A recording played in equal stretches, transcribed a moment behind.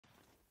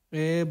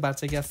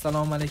Barchaga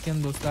assalomu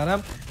alaykum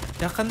do'stlarim.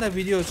 Yaqinda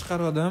video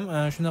chiqardim.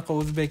 Shunaqa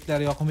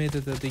o'zbeklar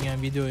yoqmaydi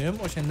degan videoyim.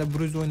 O'shanda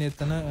Bruz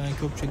o'ynayotgani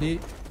ko'pchilik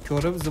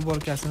ko'rib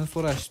ZO'R'kasini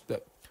so'rashibdi.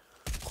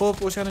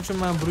 Xo'p, o'shaning uchun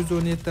men Bruz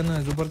o'ynayotgani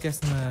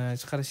ZO'R'kasini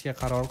chiqarishga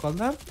qaror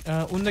qildim.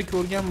 Unda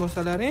ko'rgan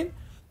bo'lsalaring,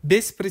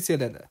 bes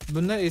presel edi.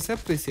 Bunda esa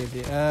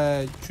preselli.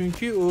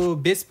 Chunki u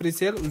bes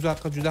presel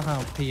uzoqqa juda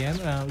ham qiyin,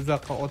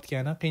 uzoqqa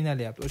otgani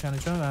qiynalyapti.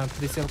 O'shaning uchun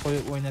presel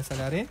qo'yib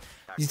o'ynasalaring,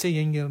 jicha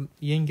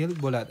yengil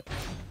bo'ladi.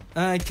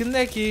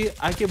 Kimdaki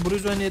aka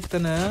Bruz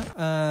o'ynayotgani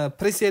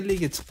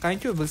preselliga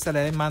chiqqan-ku,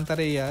 bilsalaring,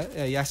 Mantareya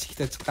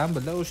yashikda chiqqan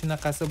bildi.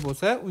 O'shunaqasi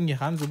bo'lsa, unga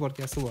ham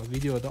ZO'R'kasi bor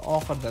videoda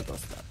oxirida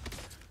do'stlar.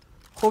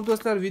 Xo'p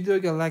do'stlar,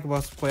 videoga like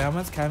bosib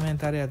qo'yamiz,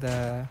 kommentariyada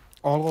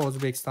Olg'a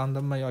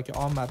O'zbekistondimi yoki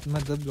omadmi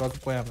deb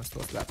yozib qo'yamiz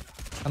do'stlar.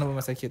 Ana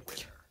bo'lmasa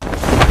ketdik.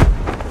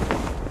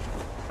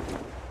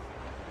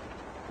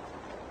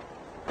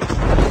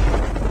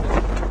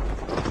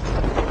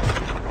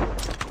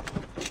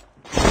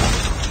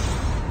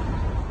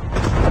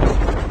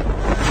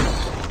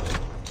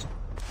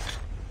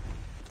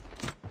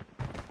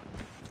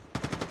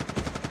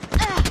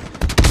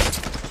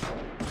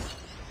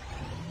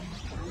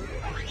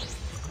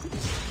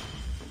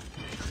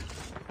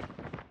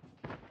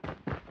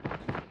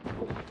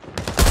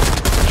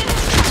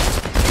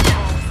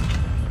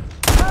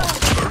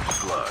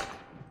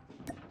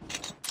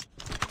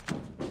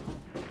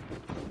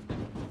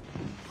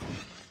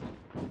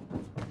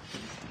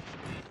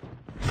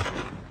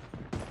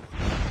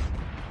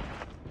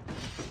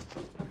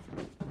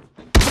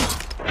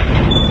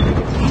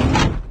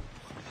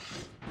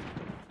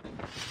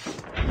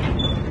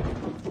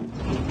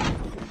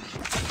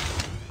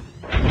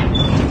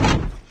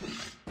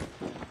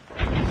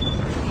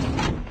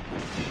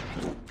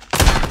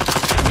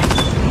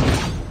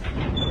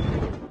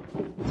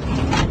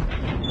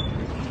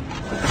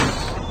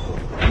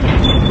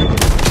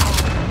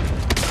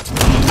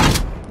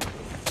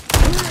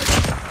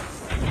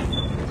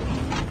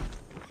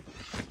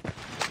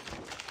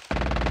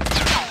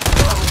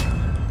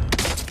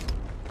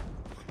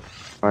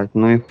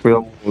 Ну и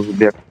хуел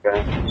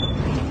узбекская.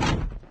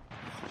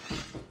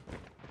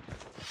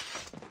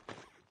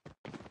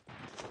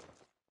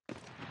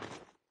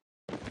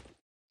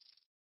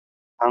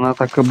 Она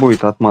так и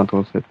будет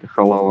отматываться, эта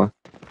халава.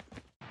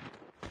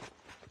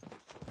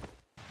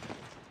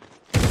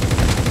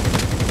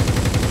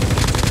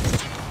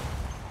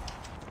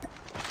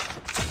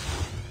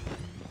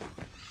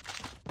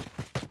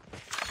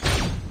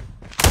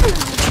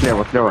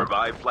 Слева.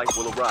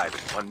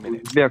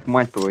 Узбек,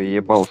 мать твою,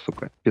 ебал,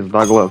 сука.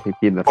 Пиздоглазый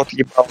пидор. Вот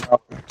ебал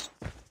нахуй.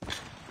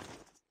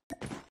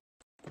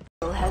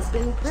 Has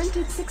been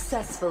printed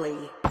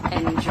successfully.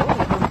 Enjoy.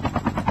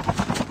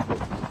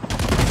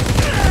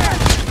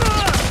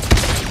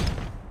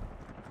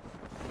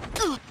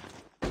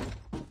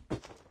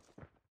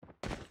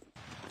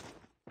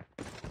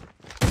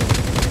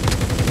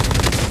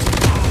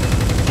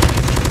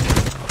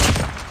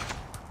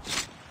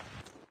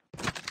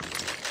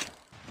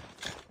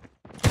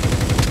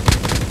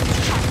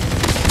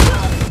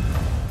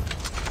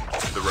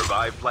 The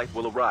revived flight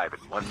will arrive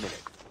in 1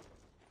 minute.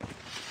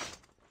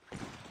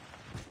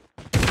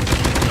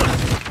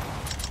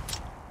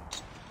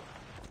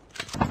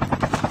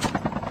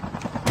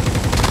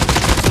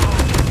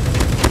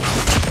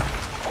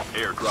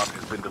 Airdrop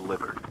has been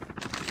delivered.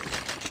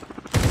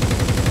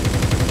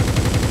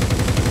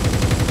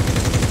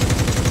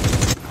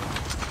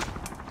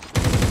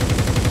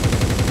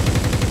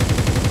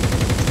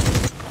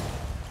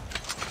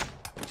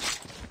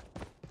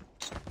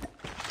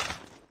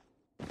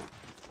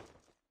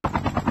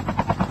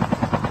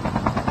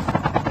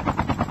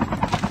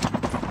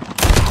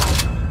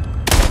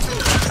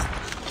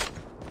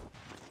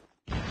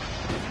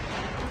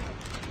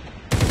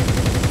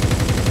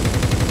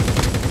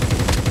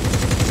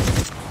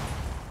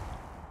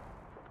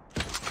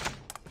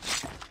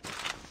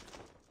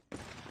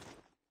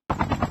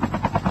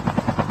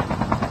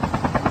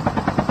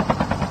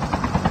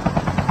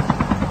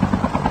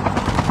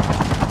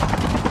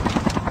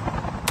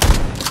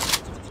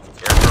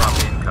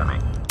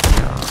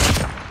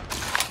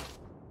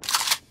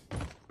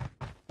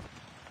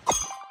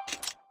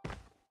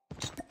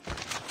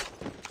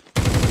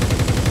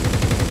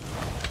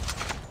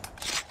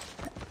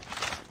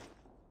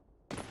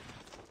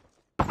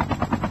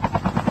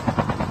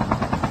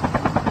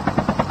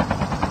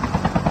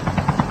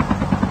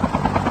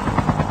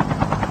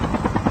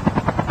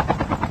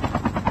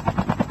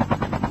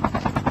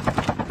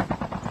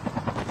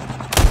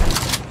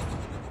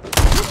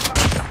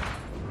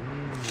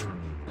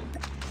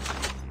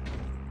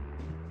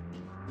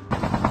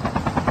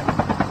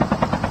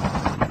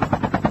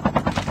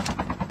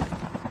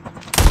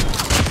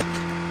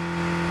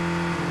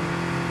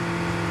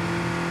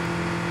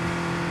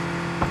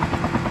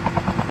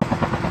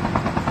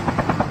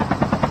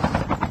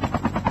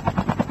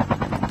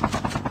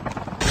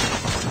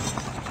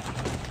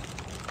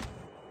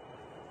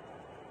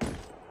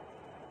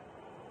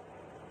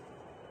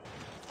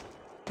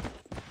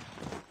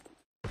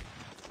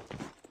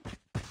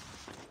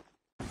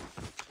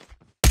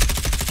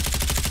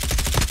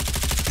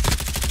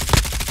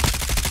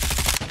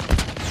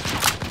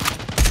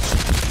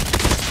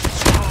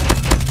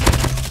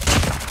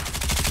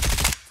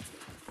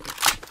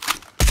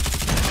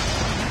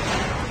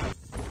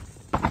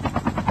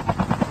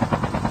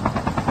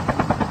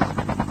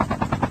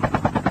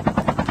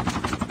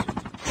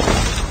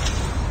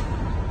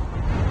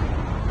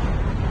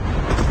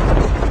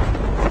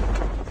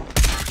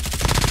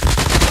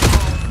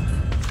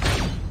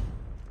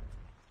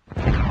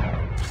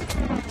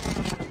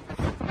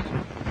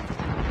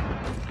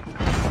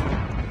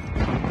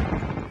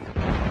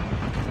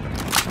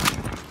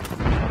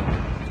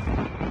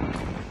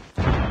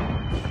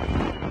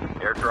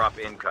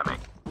 incoming.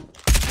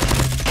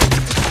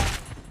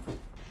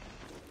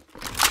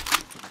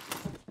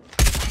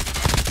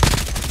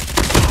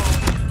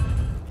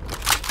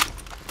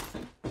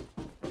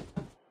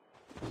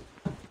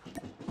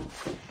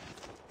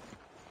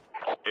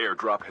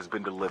 Airdrop has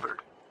been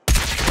delivered.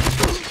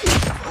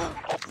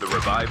 The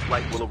revived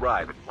flight will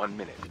arrive in 1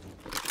 minute.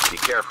 Be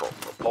careful,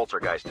 a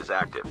poltergeist is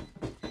active.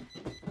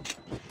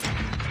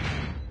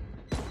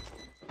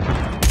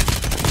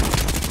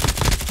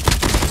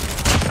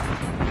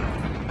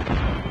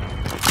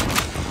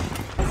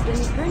 Has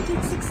been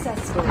printed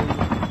successfully.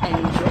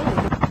 Enjoy.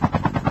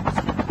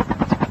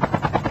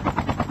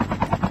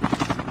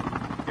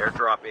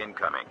 Airdrop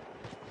incoming.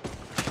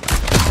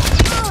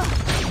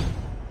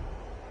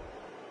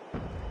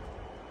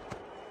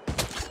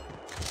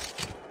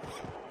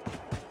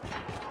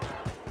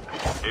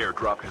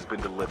 Airdrop has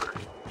been delivered.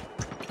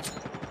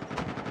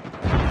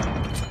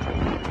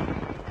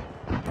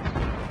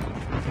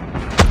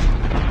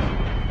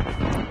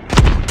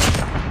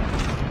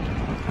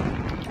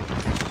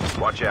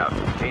 Watch out,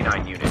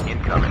 K9 unit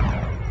incoming.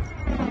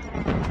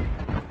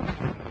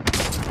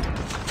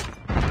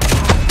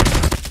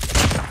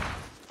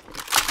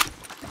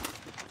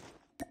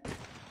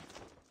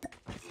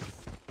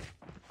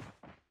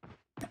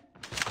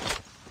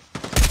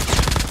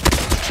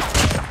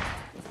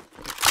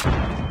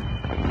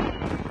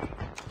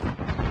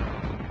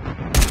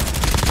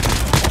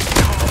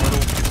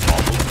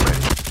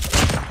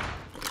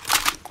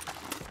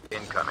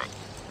 Incoming.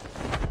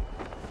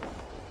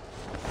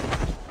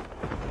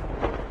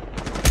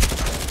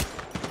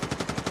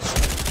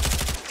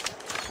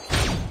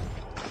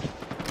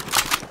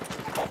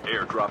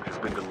 Airdrop has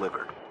been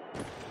delivered.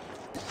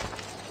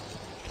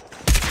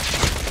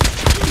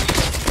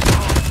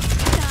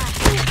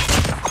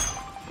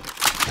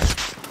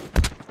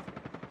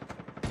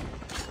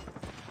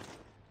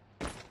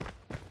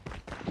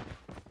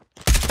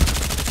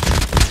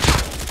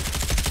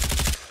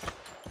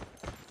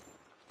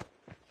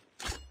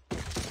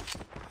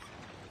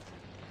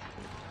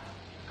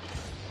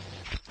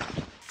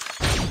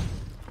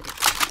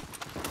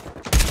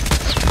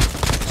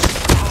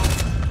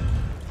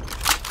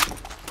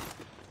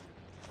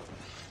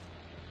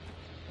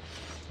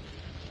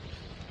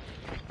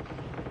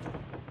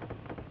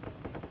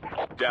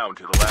 Down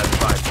to the last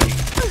 5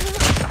 teams.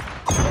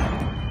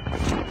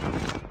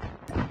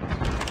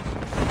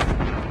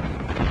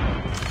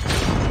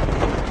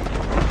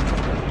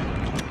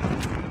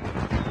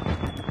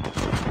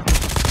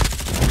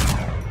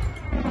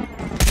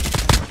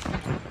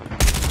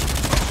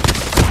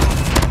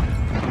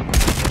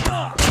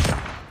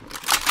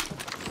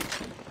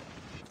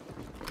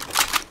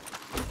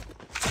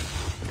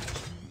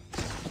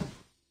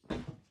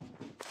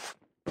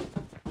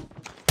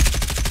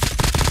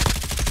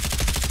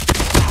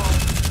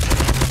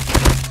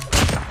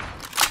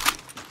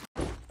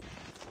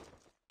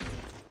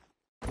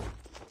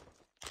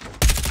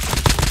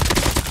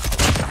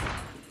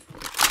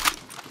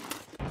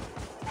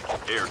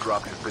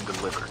 Airdrop has been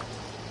delivered.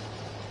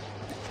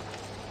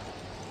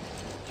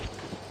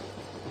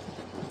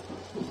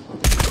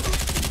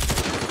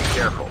 Be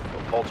careful,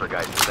 the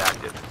poltergeist is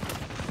active.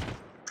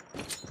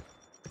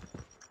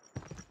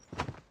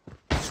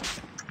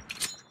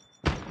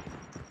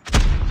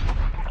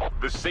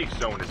 The safe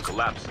zone is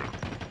collapsing.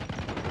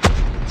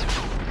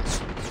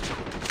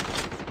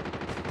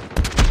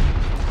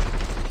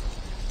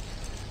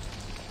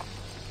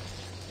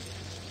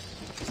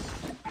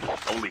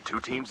 Only 2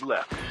 teams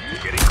left.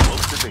 You're getting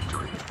close to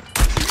victory.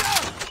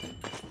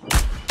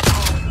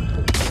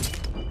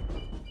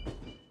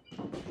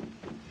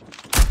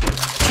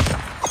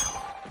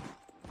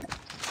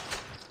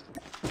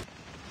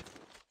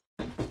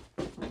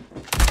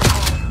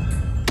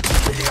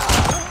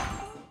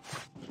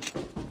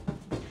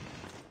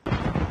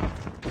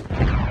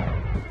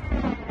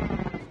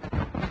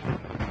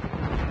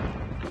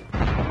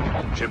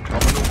 Chip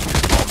terminal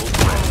is almost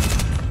ready.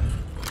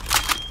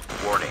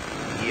 Warning,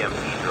 EMP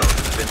drone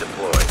has been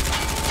deployed.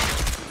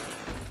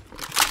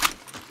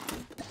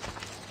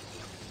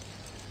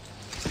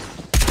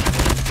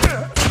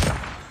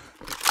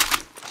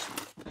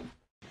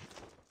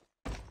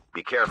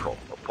 Be careful,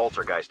 a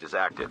poltergeist is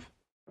active.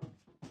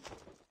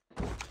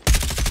 We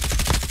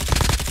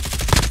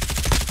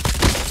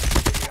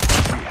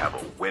have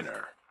a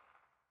winner.